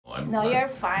No, you're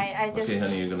fine. I just... Okay,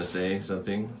 honey, you're gonna say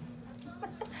something?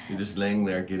 You're just laying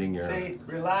there getting your... Say,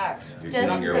 relax. You're Just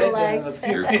getting relax.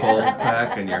 your cold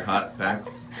pack and your hot pack,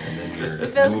 and then you're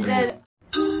It feels moving.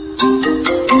 good.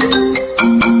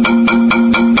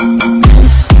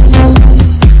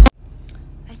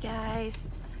 Hi guys!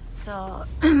 So,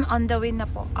 on the way na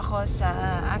po ako sa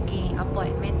aking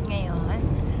appointment ngayon.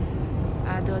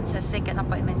 Doon sa second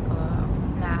appointment ko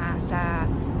na sa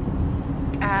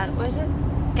what is it?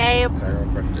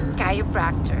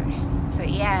 Chiropractor. So,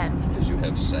 yan. Because you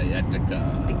have sciatica.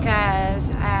 Because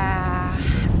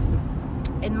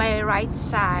in my right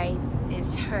side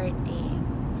is hurting.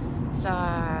 So,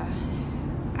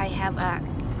 I have a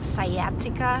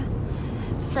sciatica.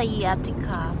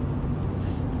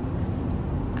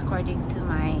 According to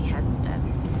my husband.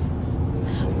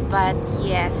 But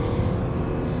yes,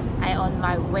 I on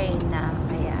my way na.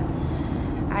 Ayan.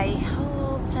 I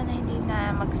hope sana hindi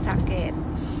na magsakit.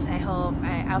 I hope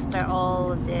after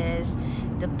all of this,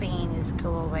 the pain is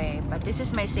go away. But this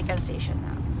is my second session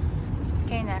now. It's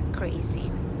kinda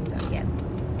crazy. So yeah.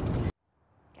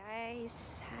 Guys,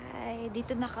 hi.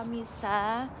 Dito na kami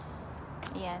sa...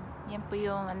 Ayan. Yan po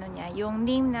yung ano niya. Yung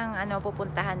name ng ano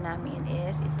pupuntahan namin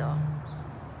is ito.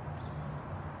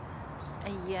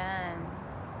 Ayan.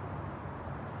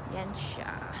 Yan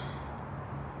siya.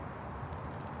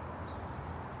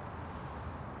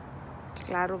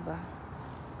 Klaro ba?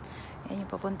 Yan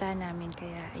yung pupuntahan namin.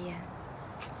 Kaya, ayan.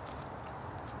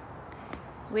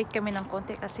 Wait kami ng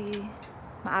konti kasi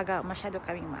maaga. Masyado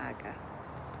kaming maaga.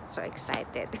 So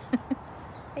excited.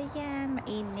 Ayan.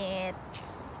 Mainit.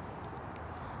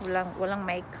 Walang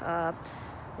makeup.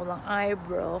 Walang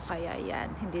eyebrow. Kaya,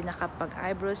 yan. Hindi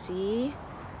nakapag-eyebrow si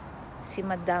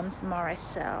Madam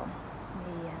Maricel.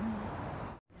 Ayan.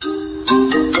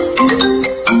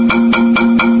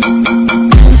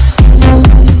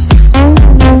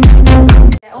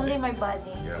 Only my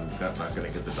body. Yeah, I'm not gonna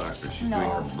get the doctor. She's No.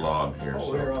 doing her blog here. Oh,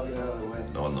 So. we're all the other way.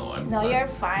 No, I'm No, fine. you're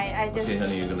fine. I just... Okay,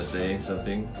 honey, you're gonna say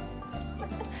something?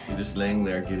 You're just laying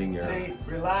there getting your... Say,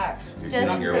 relax. You're Just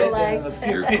getting your, relax.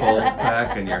 your cold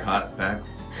pack and your hot pack,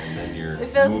 and then your It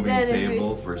feels moving good if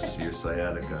table for your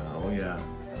sciatica. Oh yeah,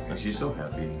 and she's so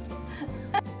happy.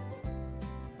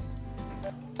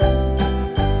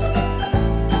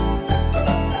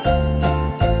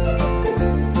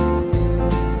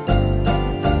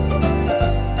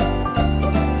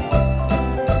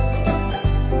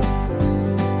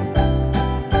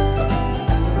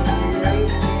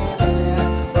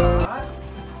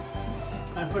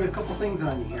 I put a couple things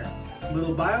on you here.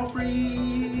 Little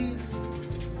biofreeze.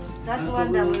 That's the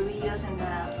one that we use in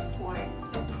the port.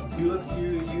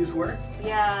 You use where?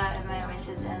 Yeah, in my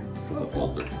residence. For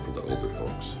the older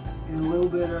folks. And a little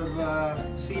bit of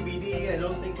CBD. I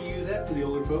don't think you use that for the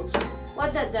older folks.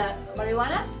 What the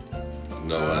marijuana?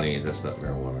 No, honey, that's not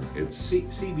marijuana. It's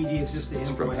CBD is just a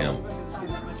hemp from oil. hemp. It's not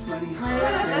that much money.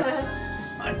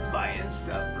 I'm buying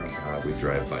stuff from. we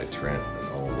drive by Trent, and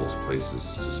all those places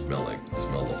just smell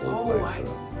the whole place.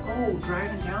 Oh,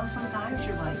 driving down sometimes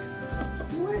you're like,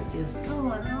 what is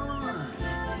going on?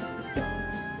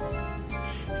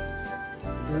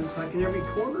 It's like in every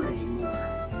corner anymore.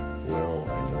 Well,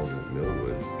 I know that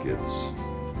Millwood gets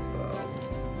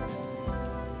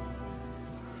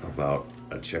about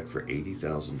a check for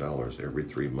 $80,000 every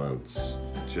 3 months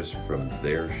just from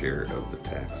their share of the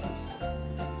taxes.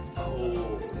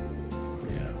 Oh,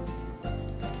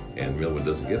 Yeah. And Millwood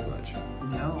doesn't get much.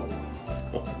 no.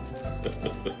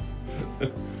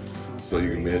 So you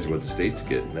can imagine what the state's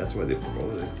getting. That's why they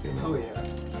promote it. You know? Oh, yeah.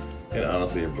 And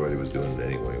honestly, everybody was doing it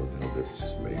anyway. What the hell did it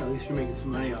just make? At least you're making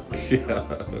some money off of it. Yeah.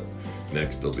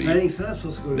 Next will be. I think that's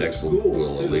supposed to go to Next schools,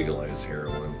 we'll too. legalize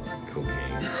heroin,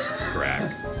 cocaine,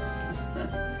 crack.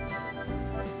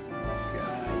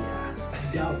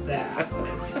 Yeah, doubt that.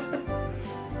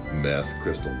 Meth,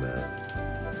 crystal meth.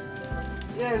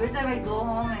 Yeah, every time I go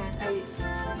home and the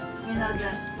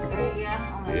area,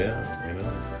 oh my Yeah, you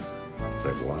know. It's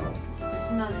like, wow. God, it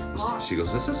smells hot. She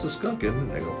goes, "Is this a skunk, isn't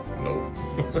it?" I go, "No."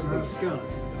 It's not skunk.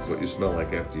 That's what you smell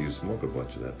like after you smoke a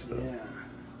bunch of that stuff. Yeah.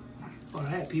 Well, I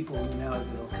have people now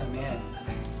that'll come in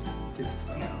to,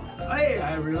 hey,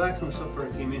 I relaxed myself before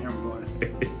I came in here. I'm going,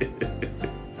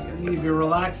 you need to be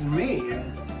relaxing me.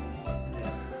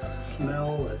 That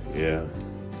smell, that's Yeah.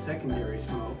 secondary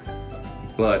smoke.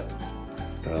 But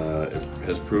it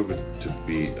has proven to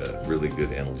be a really good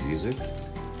analgesic.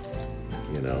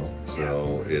 You know,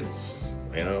 so it's,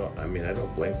 I mean, I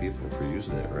don't blame people for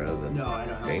using it rather than No, I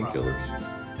don't have a painkillers.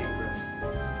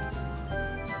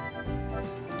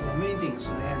 The main thing is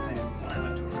an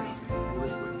anti-inflammatory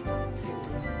liquid.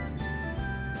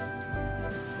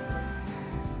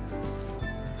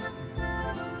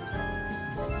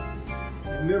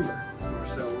 Remember,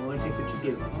 Marcel, we'll only take what you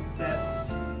give. Bump that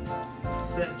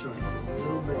set joints a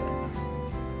little bit.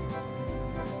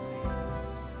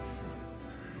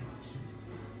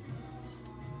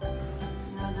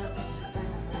 No, that's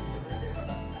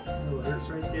Oh, that's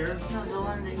right there. no, the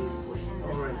one that you push in.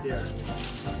 Oh, right there.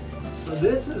 So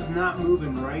this is not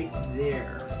moving right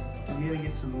there. We gotta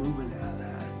get some movement out of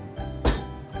that.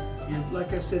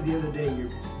 Like I said the other day,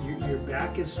 your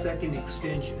back is stuck in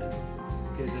extension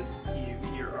because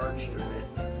you're arched a bit.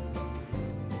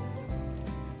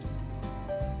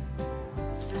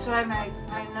 That's why my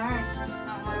nurse on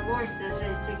my work does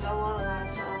it take a while now,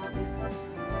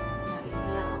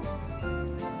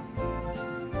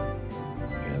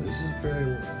 Yeah, this is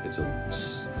very.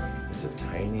 It's a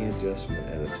tiny adjustment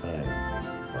at a time,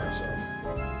 Marcel,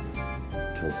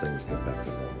 until things get back to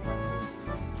normal.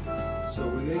 So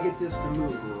we gotta get this to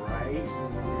move right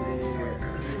there.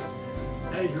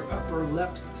 That is your upper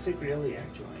left sacroiliac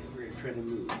joint. We're gonna try to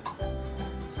move.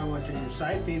 So I want you on your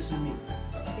side facing me.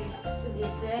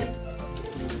 This way.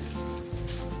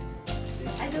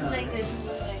 I don't like it.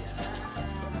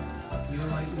 You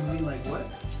don't like moving like what?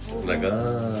 Like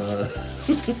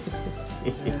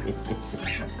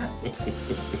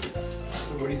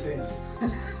So what are you saying?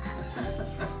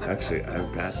 Actually,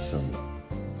 I've got some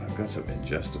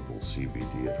ingestible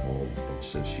CBD at home, but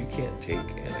since she can't take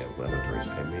anti-inflammatories,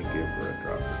 I may give her a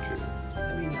drop or two. I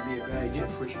mean, it'd be a bad idea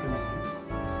before she comes in.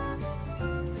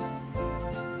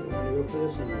 So we're gonna go for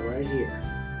this one right here.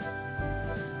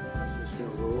 Just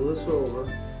gonna roll this over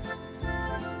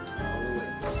all the way.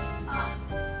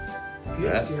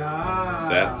 Good job.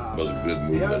 That was a good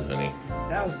See, movement, honey.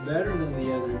 That was better than the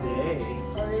other day.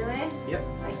 Oh, really? Yep,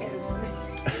 I can't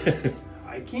remember.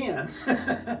 I can.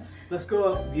 Let's go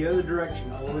up the other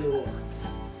direction, all the way over.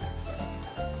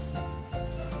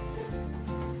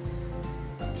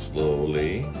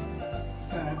 Slowly.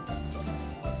 Okay.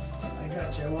 I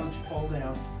got you. I want you to fall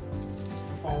down.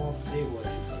 Fall off the table.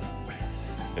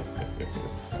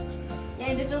 Yeah,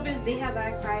 in the Philippines, they have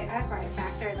a cry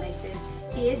factor like this.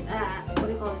 He is, what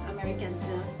do you call this, American,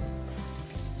 so.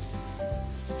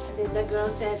 And then the girl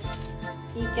said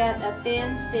he got a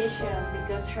thin session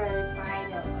because her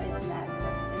final is not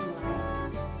in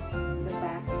line. The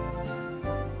back.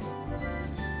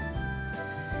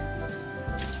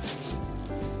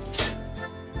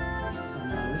 So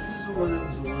now this is the one that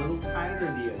was a little tighter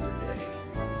the other day.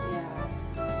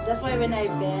 Yeah. That's why when I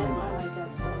bend, oh my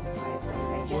god, so tight.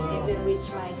 Like I can't even reach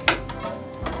my.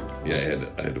 Yeah,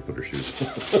 I had to put her shoes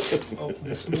on. Oh,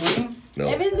 this morning? No,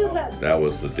 Even do that. that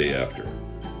was the day after.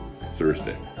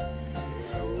 Thursday.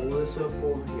 Roll this up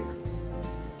over here.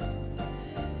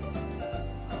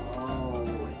 Oh.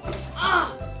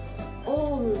 Ah!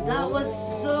 Oh, that was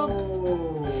so.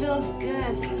 Feels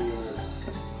good.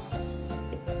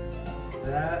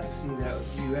 That was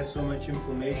you had so much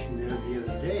inflammation there the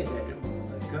other day that it won't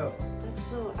let go. That's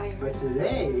so. I But heard.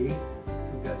 today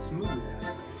we got smooth out of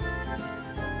it.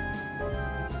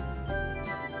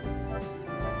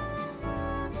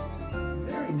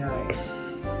 Very nice.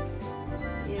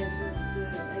 Yeah, it feels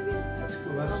good. I really. That's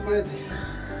cool. That's good.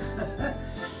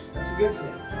 That's a good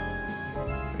thing.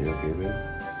 Are you okay, babe?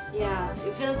 Yeah,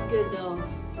 it feels good though.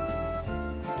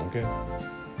 Okay.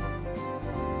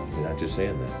 You're not just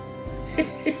saying that.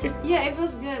 Yeah, it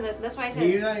feels good. That's why I said.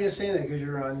 You're not just saying that because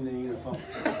you're on the phone.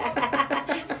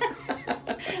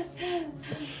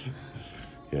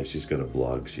 Yeah, she's got a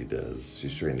blog she does.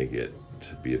 She's trying to get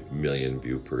to be a million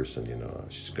view person, you know.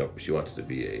 She wants to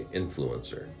be a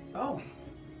influencer. Oh.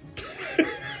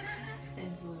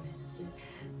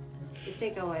 It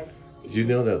take a while. Did you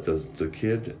know that the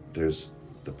kid, there's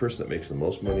the person that makes the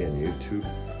most money on YouTube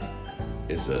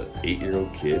is a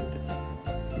 8-year-old kid,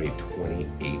 made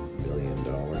 $28 million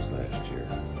last year.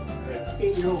 An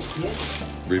 8-year-old kid?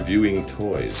 Reviewing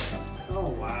toys. Oh,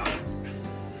 wow.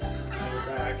 We're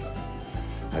back.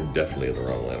 I'm definitely in the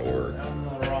wrong line of work. I'm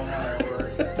not wrong line of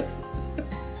work.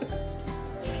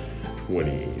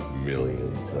 28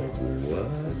 million. It's like, what?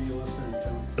 What are you listening to?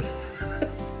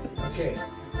 Okay,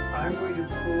 I'm going to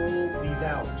pull these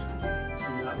out.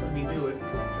 Do not let me do it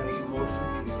because I'm trying to get motion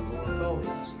in the lower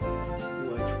pelvis,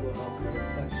 which will help your hip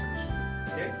flexors.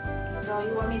 Okay? So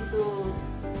you want me to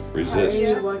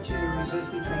Resist. I want you to resist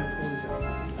me trying to pull these out.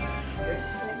 Okay?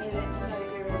 let me know if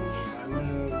you're ready? I'm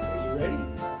gonna. Are you ready?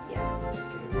 Yeah.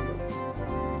 Okay, here we go.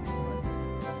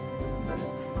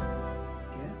 1.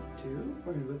 Yeah, 2.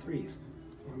 We're gonna go 3s.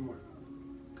 One more.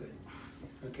 Good.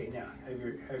 Okay, now have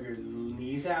your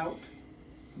knees out.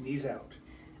 Knees out.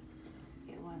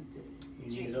 Okay, 1, 2,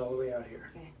 Your knees all the way out here.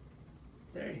 Okay.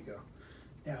 There you go.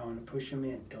 Now I'm gonna push them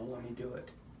in. Don't let me do it.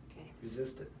 Okay.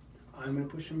 Resist it. I'm going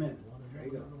to push them in. There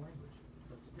you go.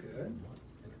 Good.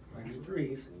 Mind your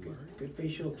threes. Good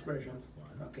facial expressions.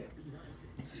 Okay.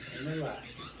 And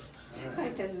relax. All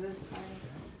right. And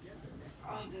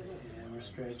we're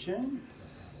stretching.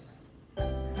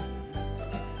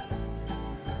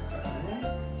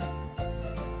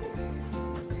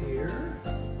 Here.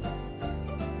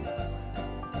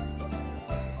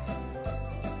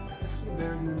 It's actually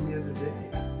better than the other day.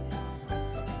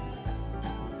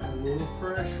 A little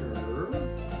pressure on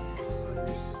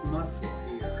this muscle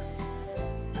here.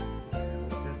 And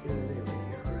look at the other day, we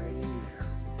get right in there.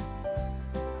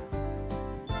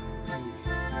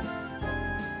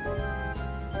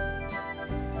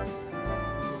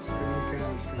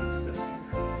 String stuff here.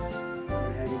 I'm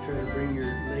gonna have you try to bring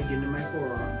your leg into my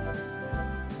forearm.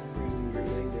 Bring your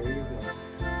leg, there you go.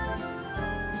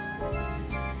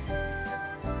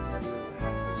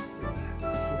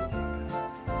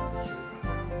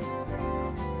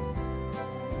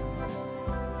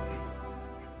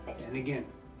 And again,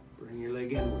 bring your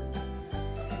leg inward.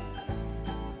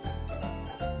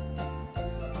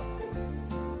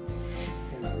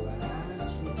 And relax.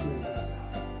 Look to the back.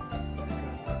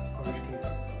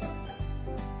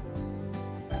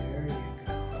 There you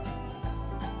go.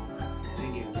 And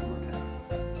again, one more time.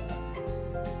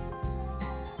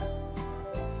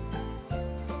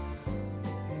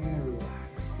 And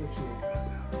relax. Let your leg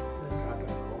drop out. Let it drop out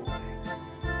the whole way.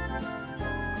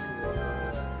 Good.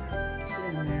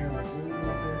 In there a little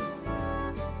bit.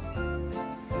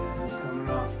 And coming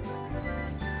off of it.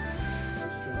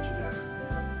 And stretch it out.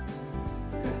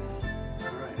 Good.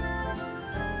 All right.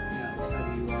 Now let's have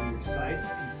you on your side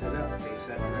and sit up. Face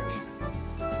that direction.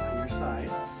 On your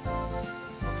side.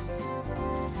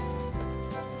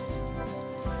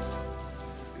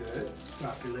 Good.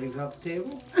 Drop your legs off the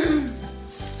table.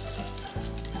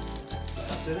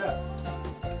 Sit up.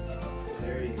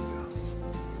 There you go.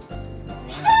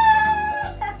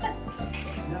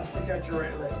 Now stick out your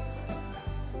right leg.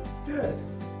 Good.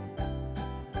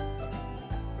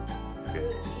 Okay,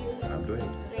 I'm doing it.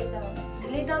 Lay down. You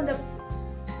lay down the. Oh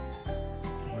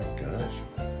my gosh.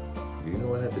 You know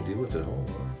what I had to deal with at home,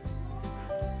 huh?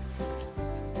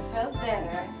 It feels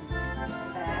better.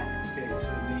 Back. Okay, so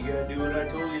then you gotta do what I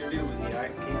told you to do with the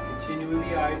eye. Continue with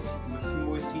the eyes. Put some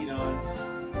moist heat on.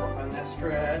 Work on that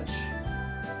stretch.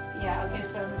 Yeah, okay,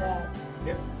 from the.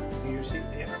 Yep. You're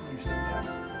sitting. Yep. You're sitting down.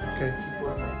 Okay. Keep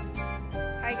working.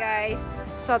 Hi guys.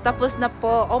 So tapos na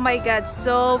po. Oh my god,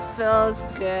 so feels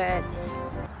good.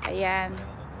 Ayan.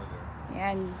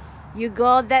 Ayan. You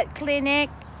go that clinic.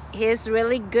 He's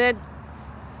really good.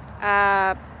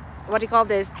 What do you call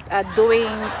this? Doing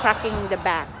cracking the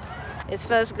back. It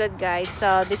feels good, guys.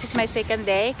 So this is my second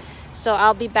day. So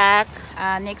I'll be back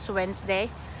next Wednesday.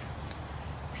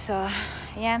 So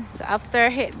ayan. So after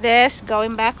this,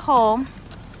 going back home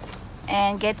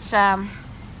and get some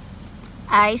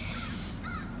ice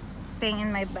thing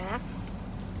in my back.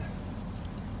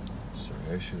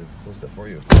 Sorry, I should have closed that for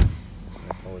you. My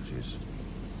apologies.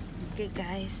 Okay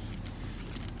guys,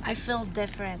 I feel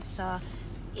different. So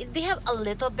they have a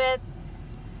little bit,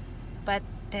 but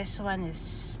this one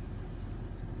is,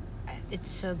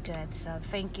 it's so good. So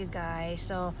thank you guys.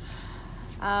 So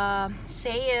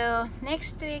see you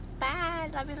next week.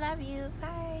 Bye. Love you.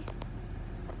 Bye.